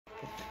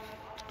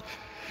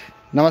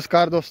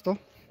नमस्कार दोस्तों।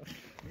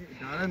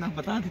 ना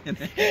बता दें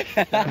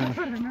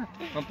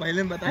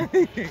पहले बताए।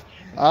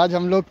 आज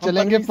हम लोग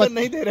चलेंगे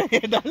नहीं दे रहे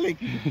हैं डालने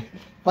की।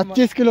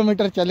 25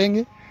 किलोमीटर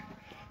चलेंगे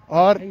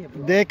और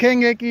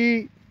देखेंगे कि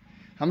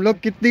हम लोग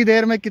कितनी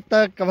देर में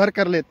कितना कवर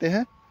कर लेते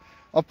हैं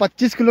और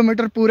 25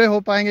 किलोमीटर पूरे हो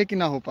पाएंगे कि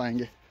ना हो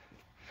पाएंगे।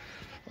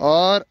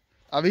 और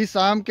अभी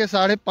शाम के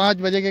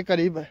 5:30 बजे के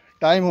करीब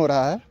टाइम हो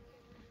रहा है।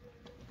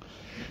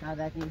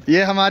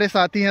 ये हमारे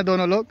साथी हैं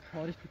दोनों लोग।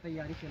 फॉरेस्ट की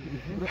तैयारी चल रही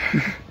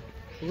है।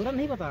 पूरा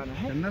नहीं बताना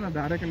है। चंदन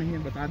अधारे का नहीं है,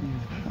 बता दिए।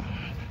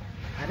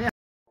 अरे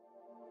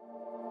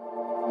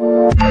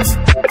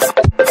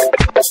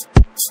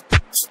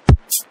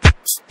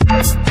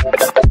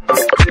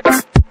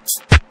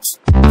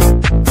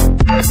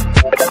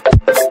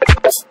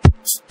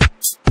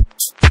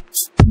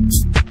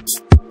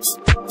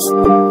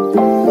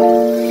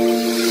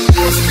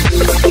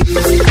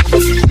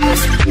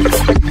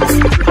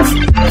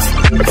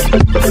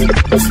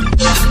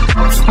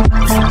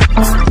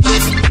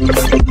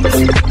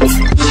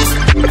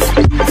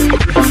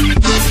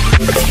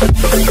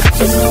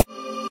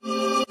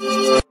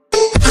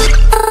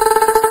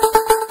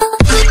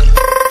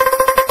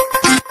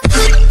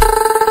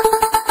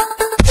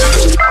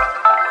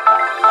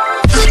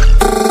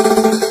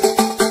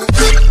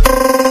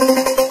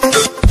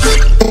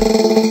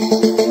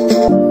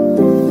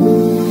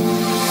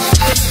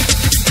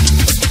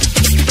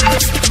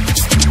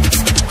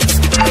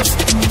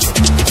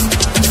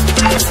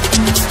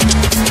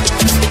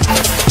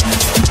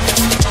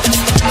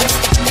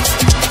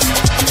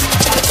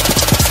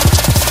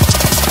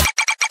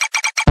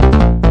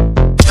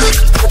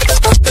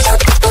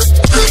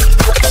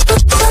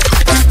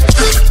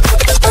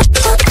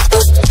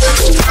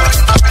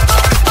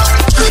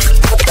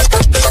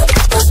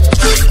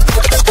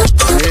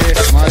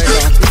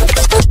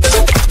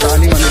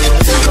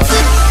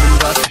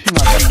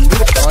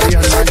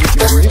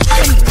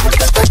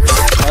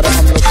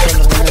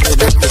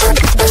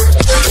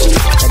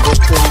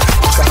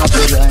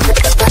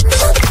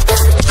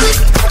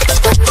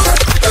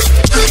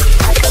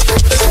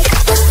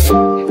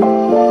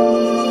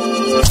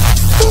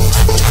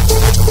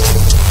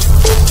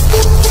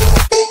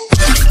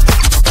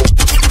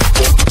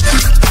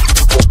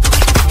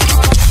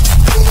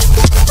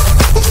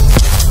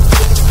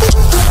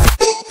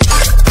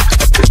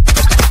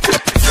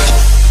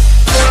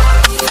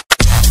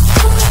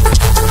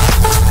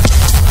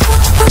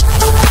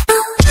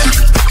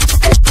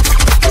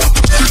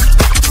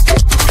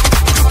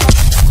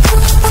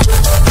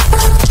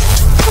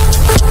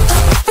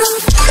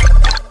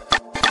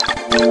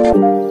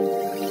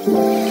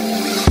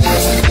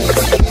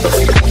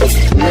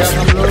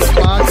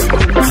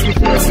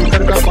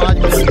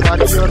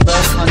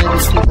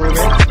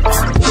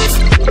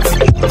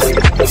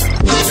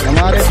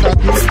हमारे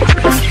साथी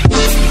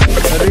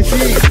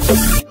ऋषि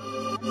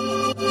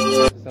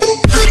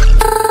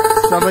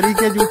सबरी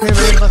के जूठे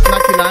वेट बस ना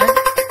खिलाएं,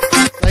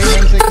 सही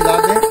ढंग से खिला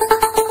दें।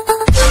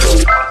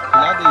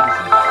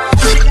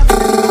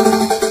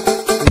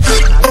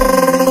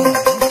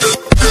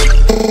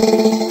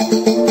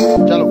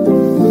 चलो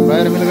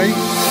पैर मिल गई,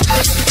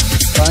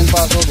 टाइम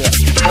पास हो गया।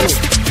 चलो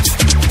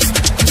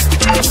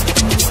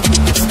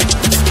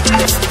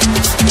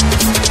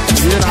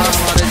ये रहा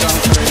हमारे गांव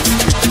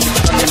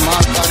का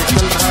निर्माण कार्य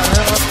चल रहा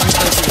है और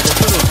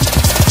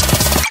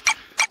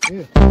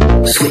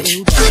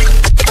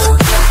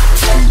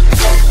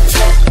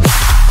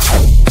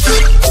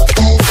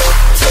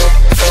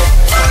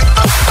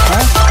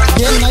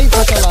ये नई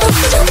फसल आ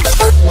रही है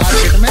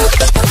मार्केट में,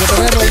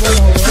 जितने लोगों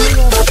हो गए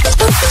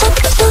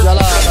चला आ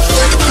रहा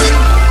है।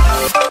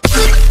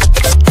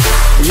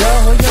 यह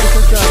हो गया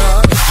इसको चारा,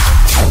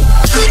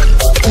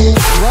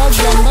 बहुत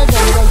लंबा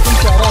जंगल की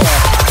चारा है।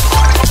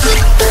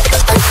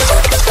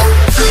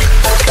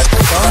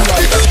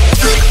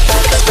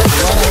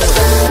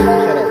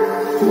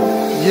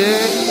 ये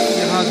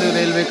यहाँ से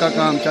रेलवे का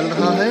काम चल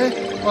रहा है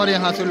और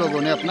यहाँ से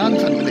लोगों ने अपना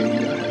अनशन ले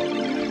लिया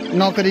है।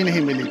 नौकरी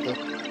नहीं मिली तो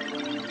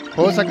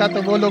हो सका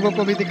तो वो लोगों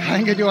को भी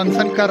दिखाएंगे जो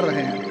अनशन कर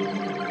रहे हैं।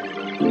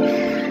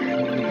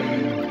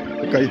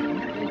 कई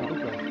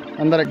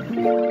अंदर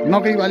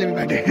नौकरी वाले भी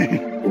बैठे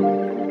हैं।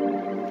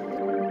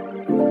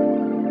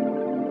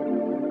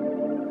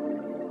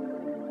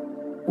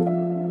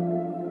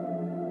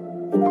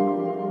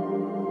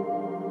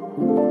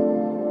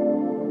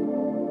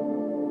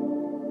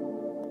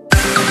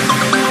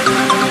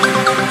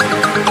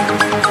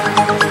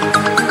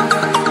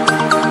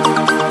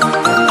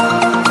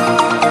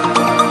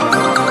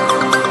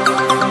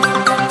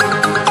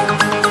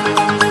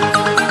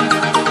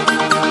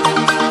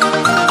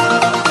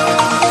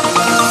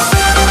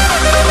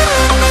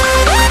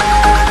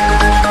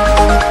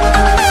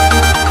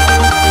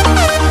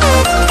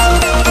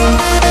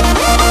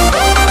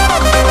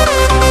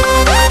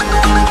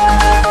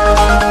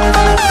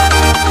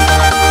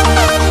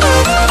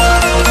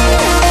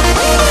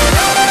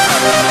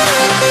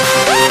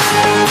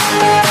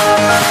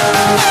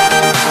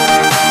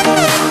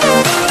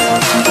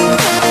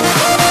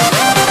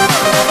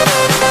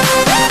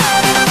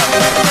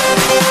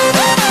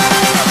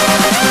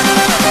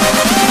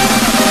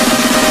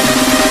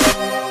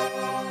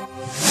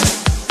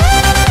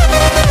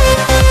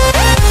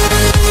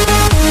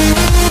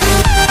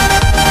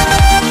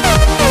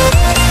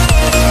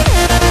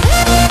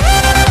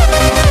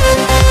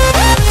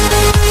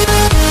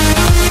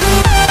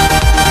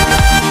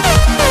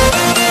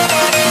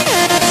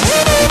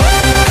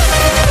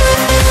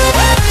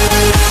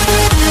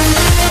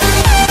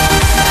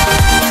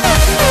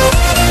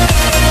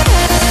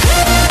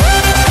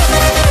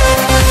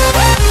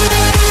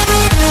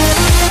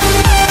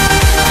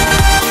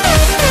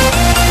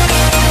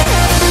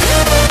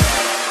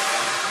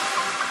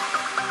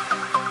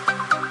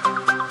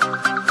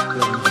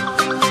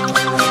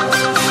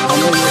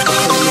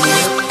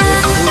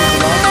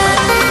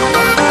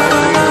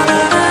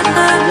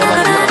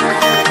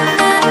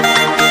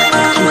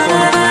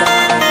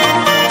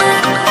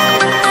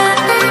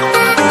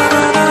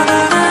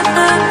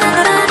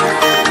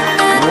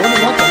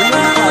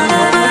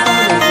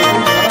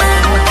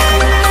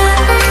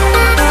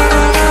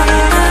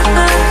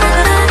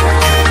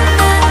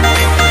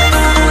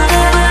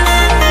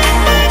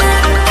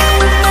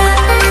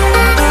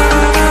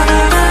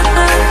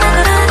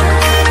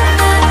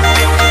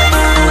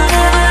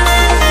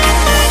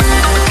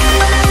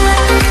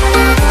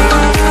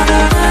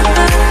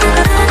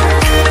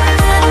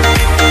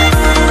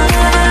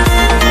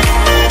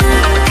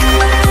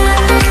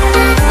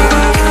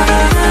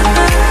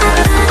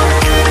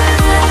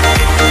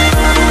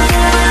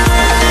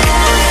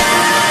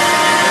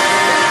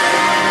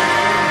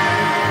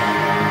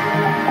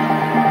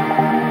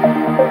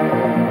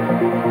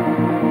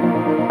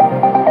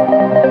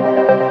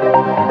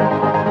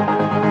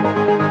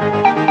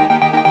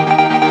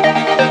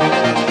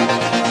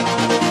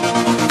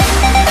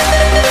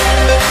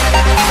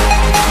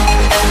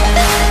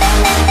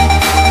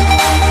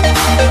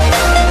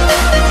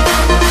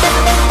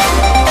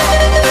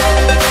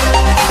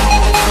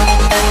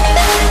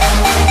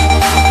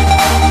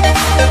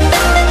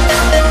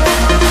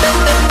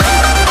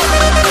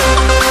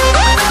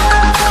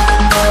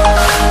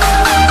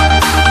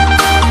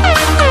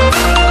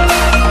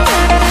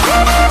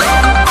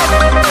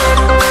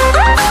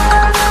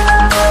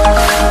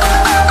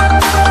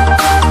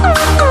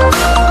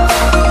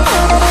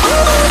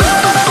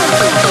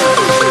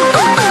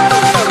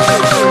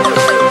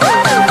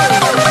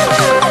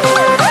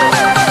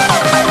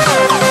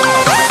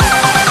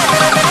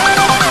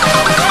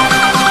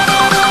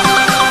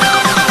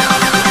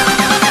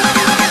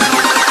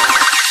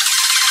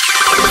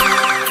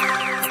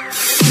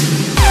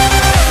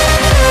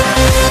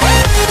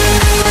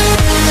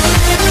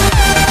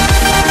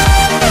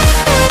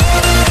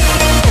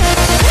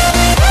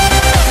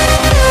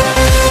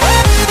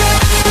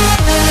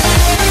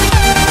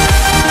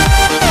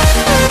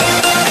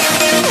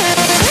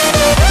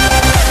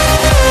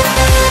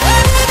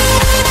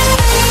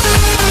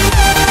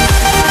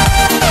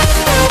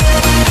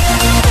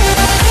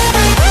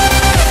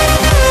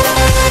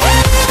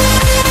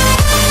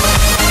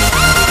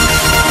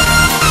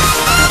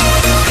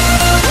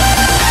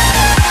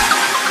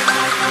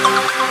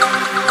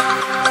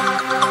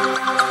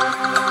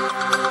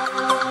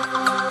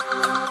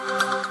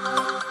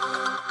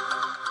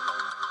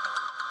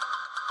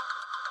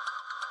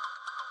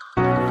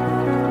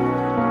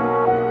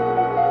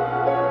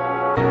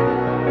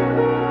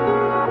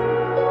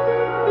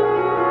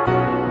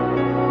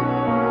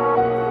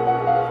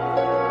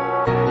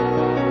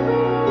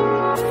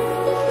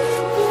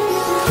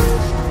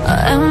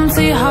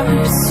 empty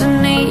hearts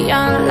and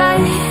neon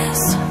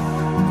lights.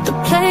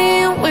 They're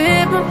playing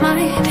with my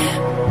mind.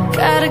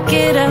 Gotta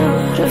get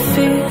out of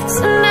here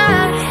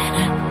tonight.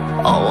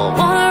 Oh, I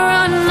wanna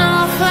run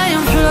off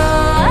and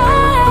fly.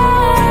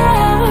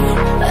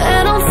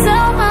 And I'll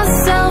tell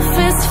myself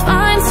it's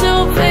fine to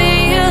be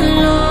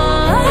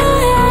alone,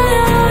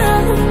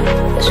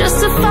 just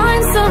to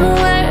find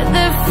somewhere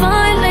that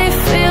finally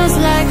feels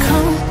like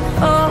home.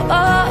 Oh,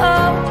 oh,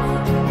 oh.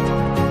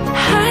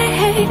 I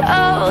hate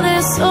all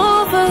this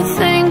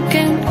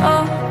overthinking.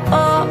 Oh,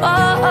 oh,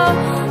 oh, oh.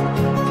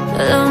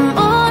 The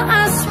more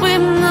I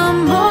swim, the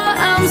more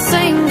I'm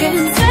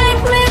sinking.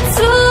 Take me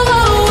to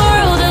a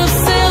world of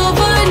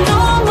silver.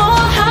 No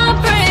more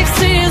heartbreaks,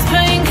 tears,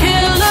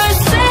 painkillers.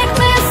 Take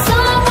me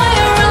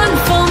somewhere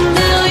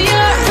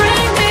unfamiliar.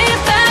 Bring me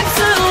back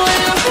to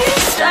where we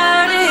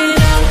started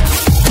out.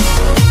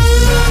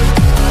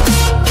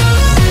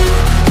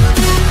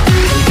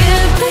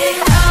 Get me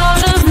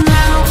out of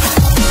now,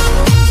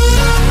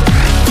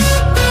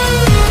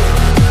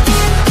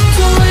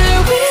 to where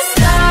we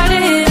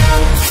started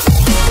out.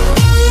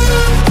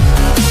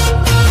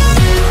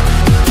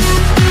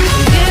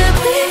 Get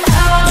me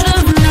out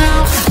of now,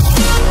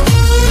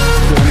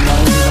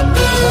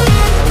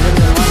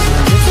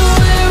 to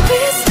where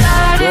we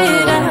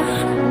started out.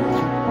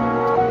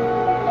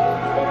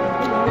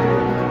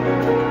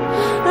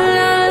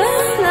 La la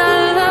la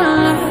la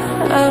la,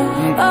 oh,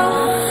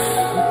 oh.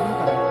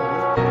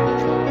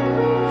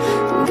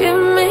 Get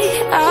me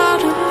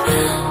out of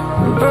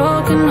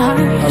broken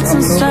hearts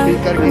and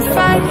starting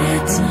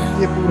fights,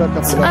 ये पूरा का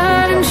पूरा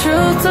turning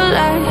truth to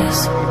lies.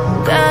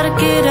 Gotta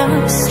get up,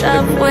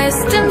 stop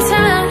wasting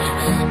time.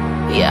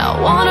 Yeah, I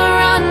wanna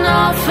run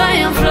off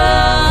and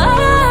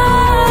fly.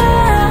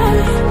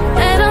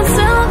 And I'll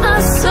tell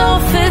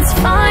myself it's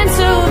fine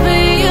to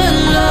be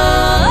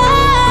alone,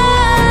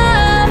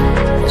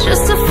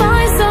 just to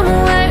find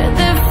somewhere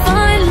that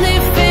finally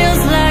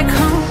feels like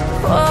home.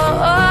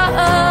 Oh,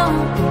 oh, oh.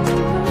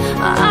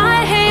 I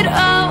hate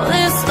all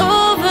this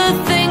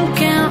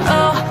overthinking.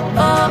 Oh,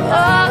 oh,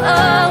 oh,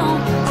 oh.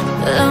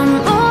 The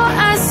more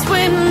I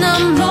swim, the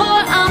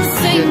more I'm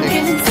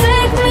sinking.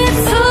 Take me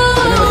to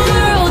a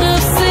world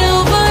of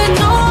silver.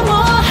 No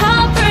more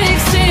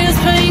heartbreaks, tears,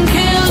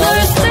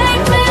 painkillers.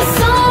 Take me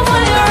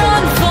somewhere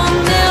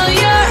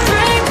unfamiliar.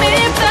 Bring me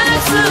back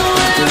to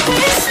where we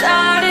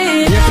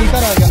started. ये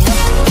filter आ गया ना,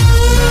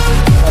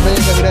 अबे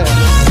ये लग रहा है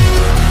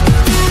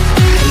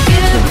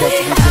Get me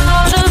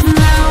out of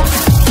now,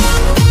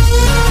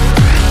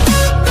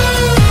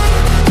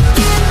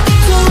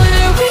 to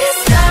where we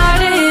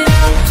started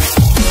out.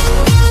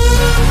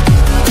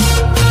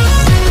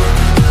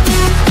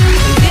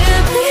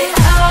 Get me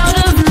out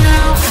of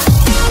now,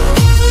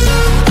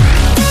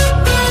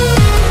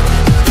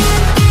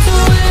 to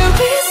where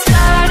we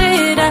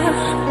started out.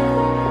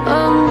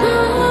 Oh no,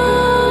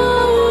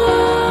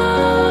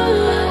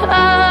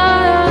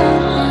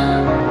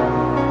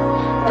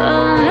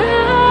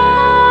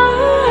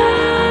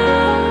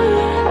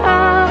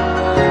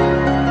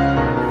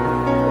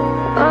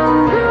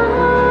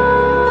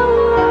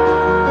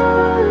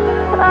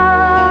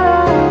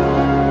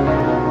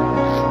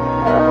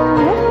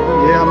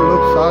 ये हम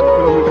लोग 7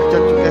 किलोमीटर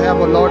चल चुके हैं। अब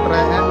वो लौट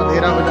रहे हैं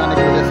अंधेरा हो जाने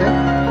की वजह से,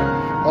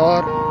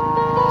 और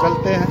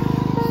चलते हैं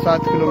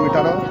 7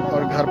 किलोमीटर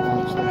और घर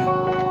पहुंचते हैं।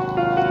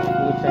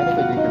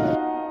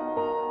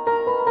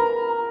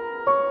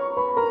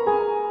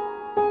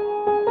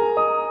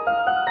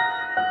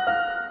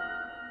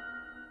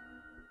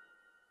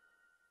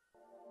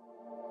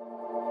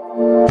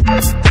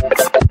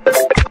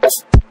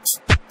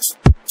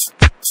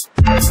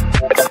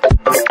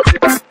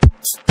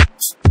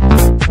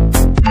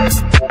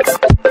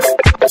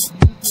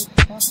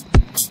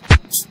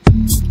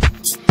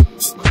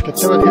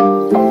 कितने बजे?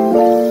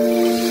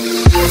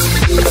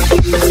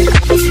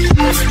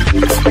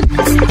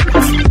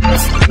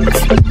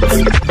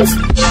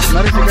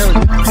 हमारे से क्या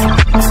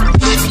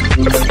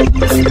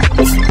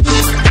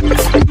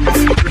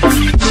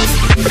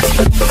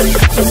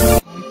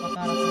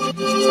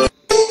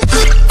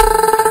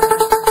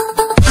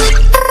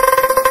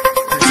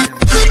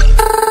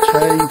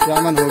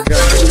जामन हो गया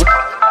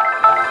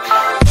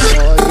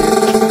और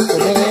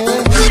ये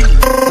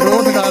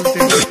रोड डालते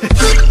हैं।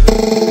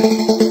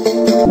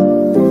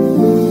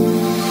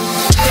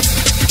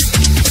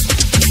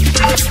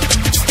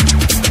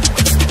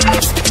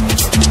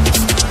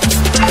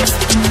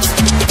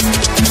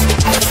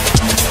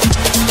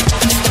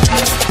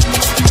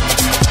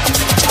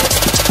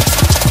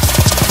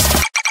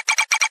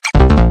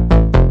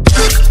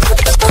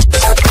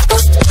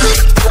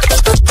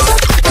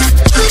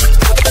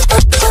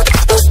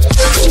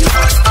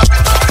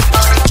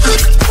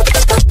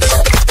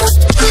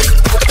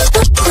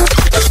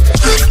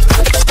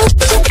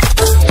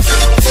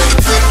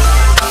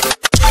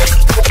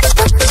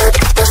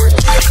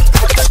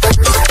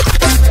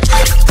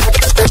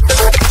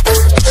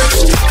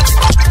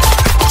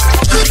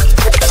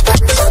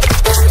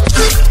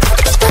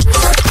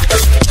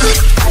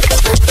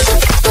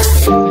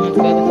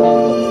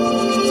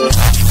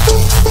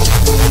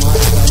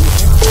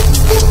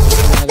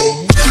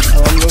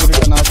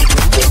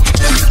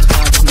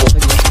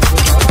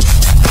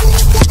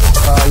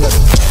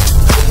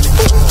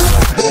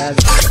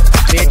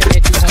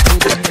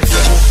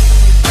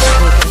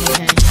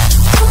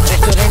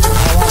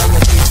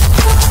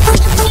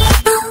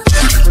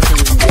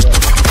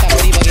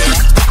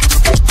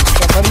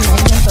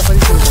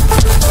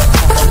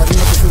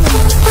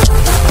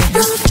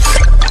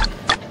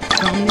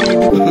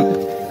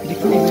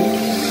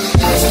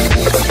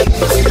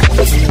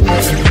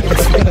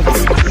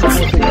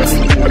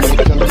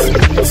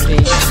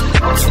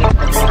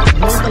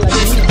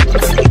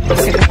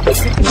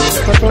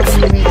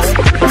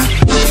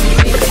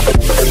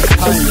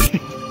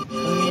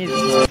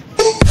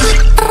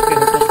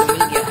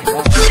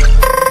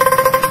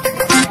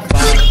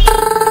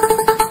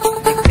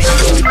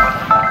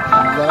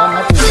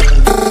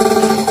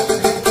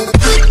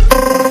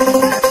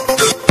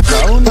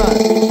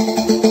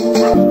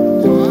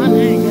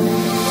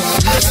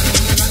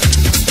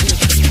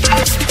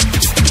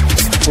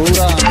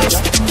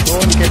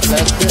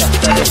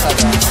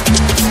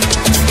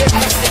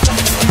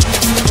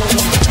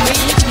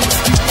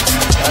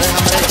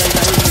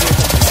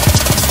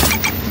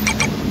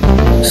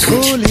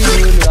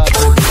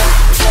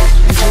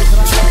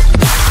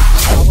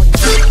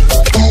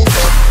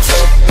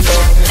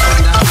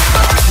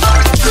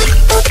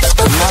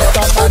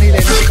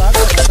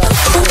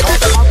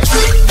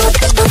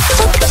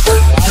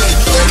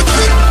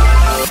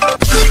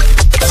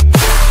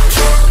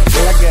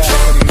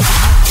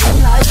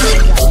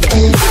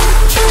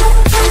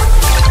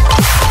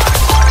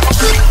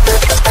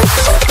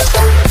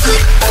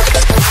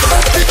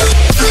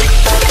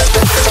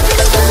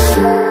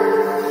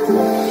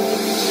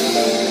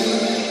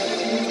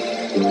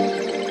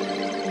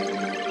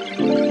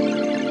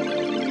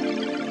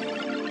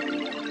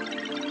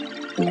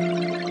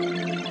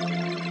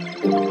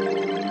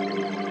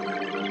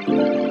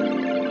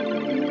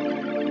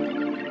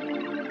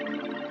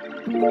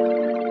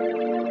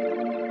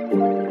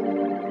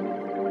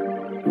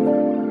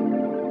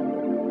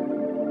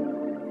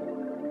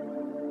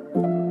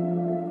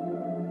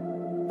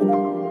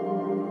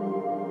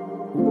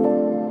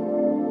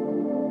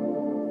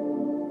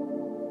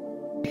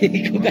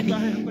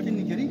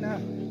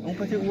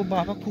 वो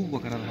बाबा खूब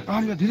बकरा रहा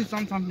काम का धीरे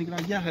शाम शाम निकला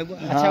गया है वो।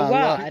 अच्छा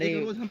हुआ। अरे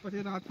रोज हम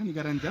पचे रात को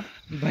निकल रहे जब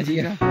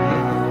भजिया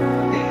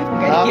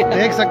आप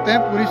देख सकते हैं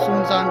पूरी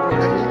सुनसान रोड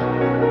है ये,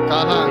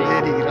 काला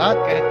अंधेरी रात,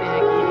 कहते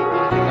हैं कि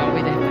गाँव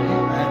में रहता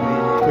है।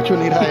 कुछ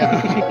नहीं रहा यार।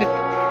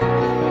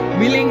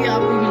 मिलेंगे,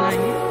 आपको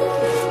मिलाएंगे।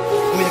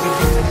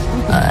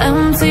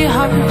 Empty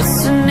hearts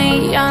and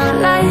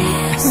neon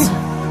lights,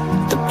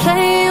 they're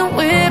playing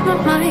with my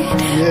mind.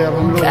 ये अब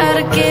हम लोग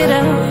Gotta get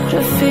out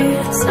of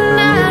here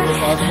tonight.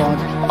 पास पहुंच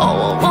गए। Oh,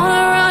 I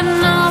wanna run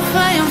off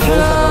and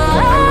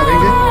fly.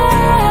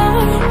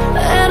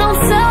 And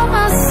I'll tell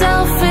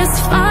myself it's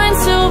fine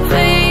to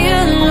be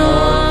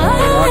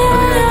alone,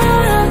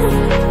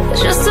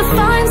 just to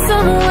find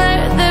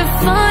somewhere that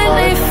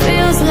finally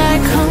feels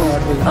like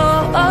home.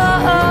 Oh,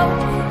 oh, oh.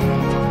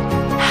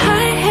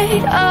 I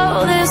hate all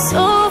this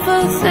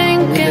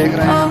overthinking.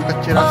 Oh,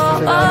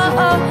 oh,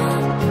 oh, oh.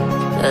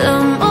 The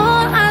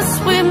more I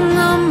swim,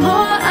 the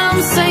more I'm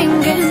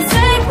sinking.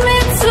 Take me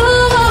to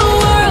a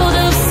world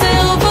of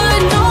silver.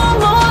 No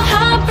more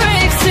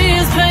heartbreaks,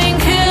 tears,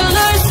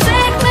 painkillers.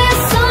 Take me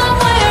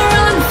somewhere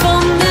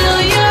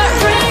unfamiliar.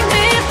 Bring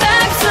me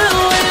back to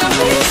where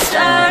we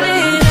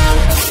started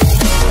out.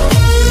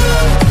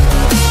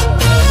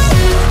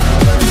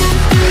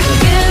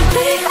 Get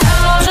me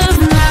out of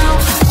now,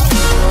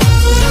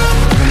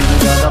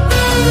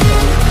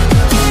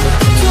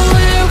 to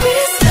where we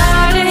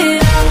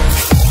started out.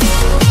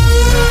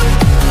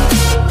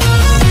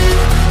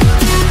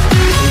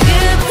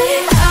 Get me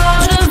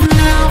out of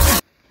now.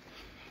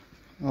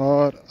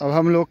 और अब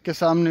हम लोग के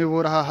सामने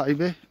वो रहा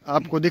highway,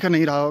 आपको दिख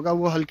नहीं रहा होगा,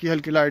 वो हल्की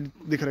हल्की लाइट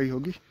दिख रही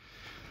होगी।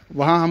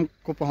 वहाँ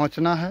हमको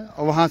पहुँचना है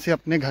और वहाँ से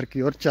अपने घर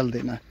की ओर चल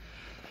देना है।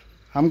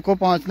 हमको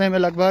पहुँचने में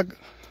लगभग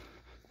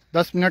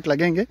 10 मिनट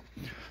लगेंगे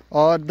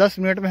और 10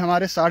 मिनट में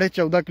हमारे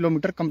 14.5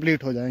 किलोमीटर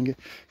कंप्लीट हो जाएंगे,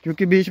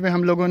 क्योंकि बीच में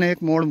हम लोगों ने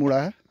एक मोड़ मुड़ा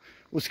है,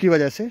 उसकी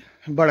वजह से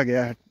बढ़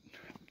गया है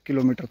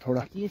किलोमीटर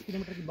थोड़ा। 30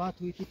 किलोमीटर की बात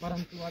हुई थी,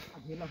 परंतु आज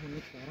अकेला होने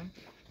के कारण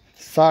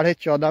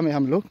 14.5 में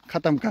हम लोग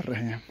ख़त्म कर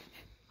रहे हैं।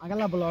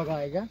 अगला ब्लॉग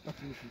आएगा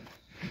 25 में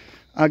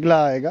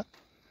अगला आएगा,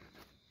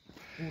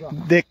 पूरा।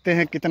 देखते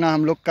हैं कितना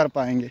हम लोग कर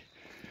पाएंगे।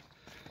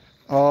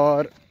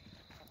 और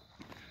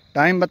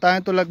टाइम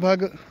बताएं तो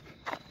लगभग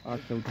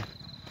 8-14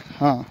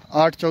 हाँ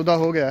 8-14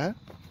 हो गया है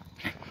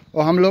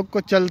और हम लोग को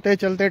चलते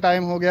चलते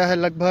टाइम हो गया है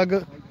लगभग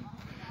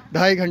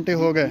 2.5 घंटे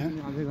हो गए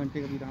हैं। आधे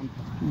घंटे का विराम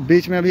था,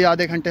 बीच में भी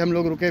आधे घंटे हम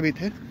लोग रुके भी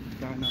थे,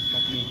 चाय नाश्ता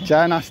किए।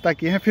 चाय नाश्ता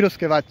किए हैं, फिर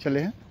उसके बाद चले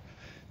हैं।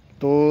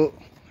 तो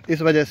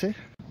इस वजह से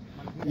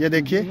ये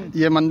देखिए,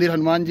 ये मंदिर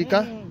हनुमान जी का,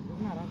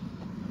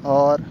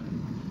 और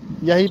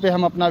यहीं पे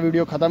हम अपना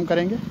वीडियो ख़त्म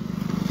करेंगे।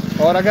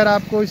 और अगर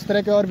आपको इस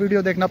तरह के और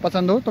वीडियो देखना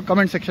पसंद हो तो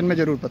कमेंट सेक्शन में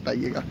ज़रूर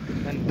बताइएगा।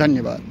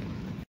 धन्यवाद।